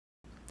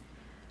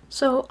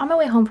So on my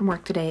way home from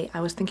work today,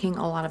 I was thinking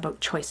a lot about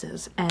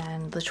choices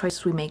and the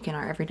choices we make in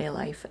our everyday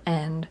life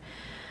and,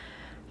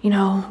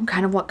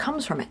 kind of what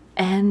comes from it.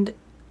 And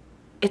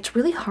it's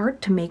really hard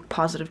to make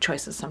positive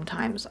choices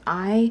sometimes.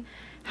 I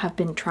have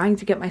been trying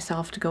to get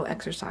myself to go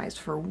exercise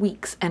for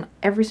weeks, and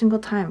every single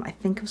time I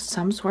think of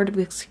some sort of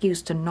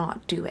excuse to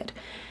not do it.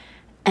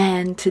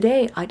 And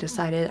today I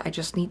decided I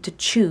just need to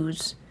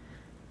choose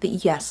that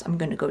yes, I'm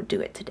going to go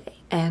do it today.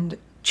 And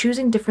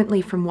choosing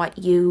differently from what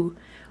your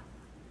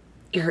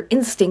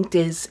instinct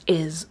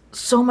is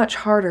so much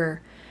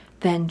harder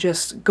than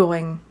just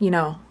going,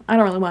 I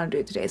don't really want to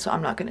do it today, so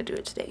I'm not going to do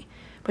it today.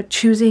 But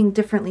choosing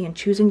differently and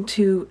choosing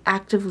to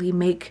actively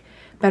make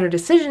better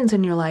decisions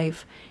in your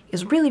life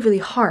is really, really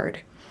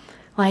hard.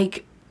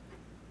 Like,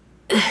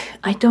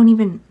 I don't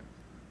even,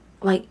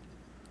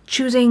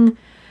 choosing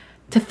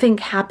to think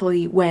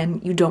happily when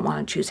you don't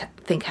want to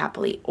think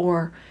happily,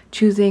 or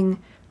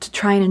choosing to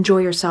try and enjoy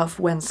yourself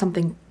when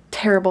something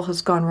terrible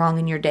has gone wrong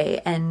in your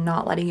day and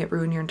not letting it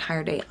ruin your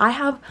entire day. I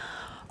have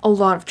a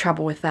lot of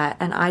trouble with that,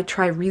 and I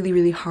try really,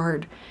 really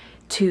hard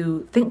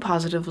to think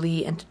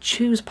positively and to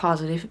choose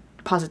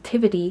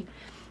positivity,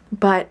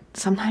 but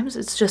sometimes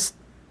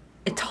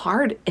it's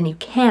hard and you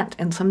can't,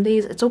 and some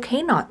days it's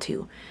okay not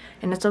to,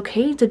 and it's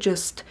okay to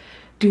just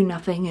do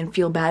nothing and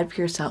feel bad for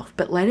yourself,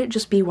 but let it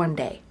just be one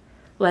day.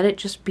 Let it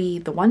just be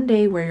the one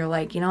day where you're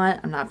like, you know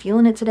what, I'm not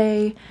feeling it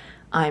today,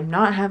 I'm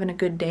not having a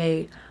good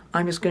day,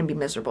 I'm just gonna be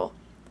miserable.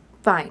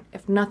 Fine,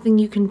 if nothing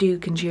you can do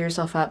can cheer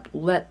yourself up,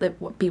 let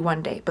it be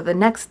one day. But the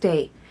next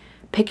day,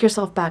 pick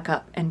yourself back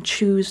up and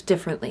choose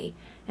differently,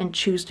 and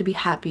choose to be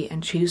happy,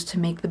 and choose to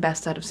make the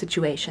best out of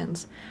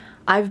situations.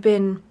 I've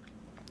been,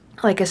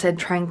 like I said,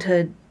 trying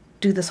to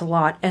do this a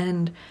lot,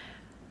 and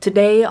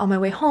today on my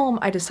way home,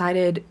 I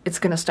decided it's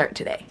gonna start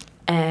today.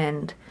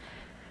 And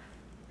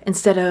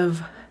instead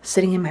of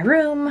sitting in my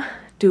room,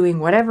 doing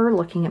whatever,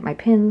 looking at my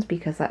pins,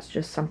 because that's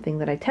just something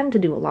that I tend to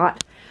do a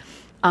lot,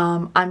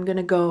 I'm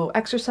gonna go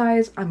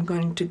exercise, I'm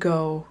going to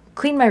go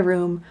clean my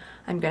room,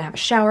 I'm gonna have a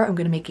shower, I'm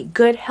gonna make a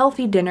good,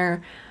 healthy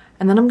dinner,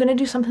 and then I'm gonna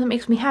do something that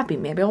makes me happy.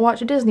 Maybe I'll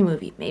watch a Disney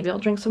movie, maybe I'll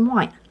drink some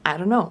wine, I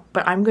don't know.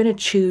 But I'm gonna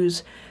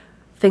choose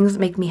things that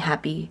make me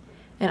happy,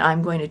 and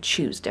I'm going to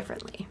choose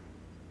differently.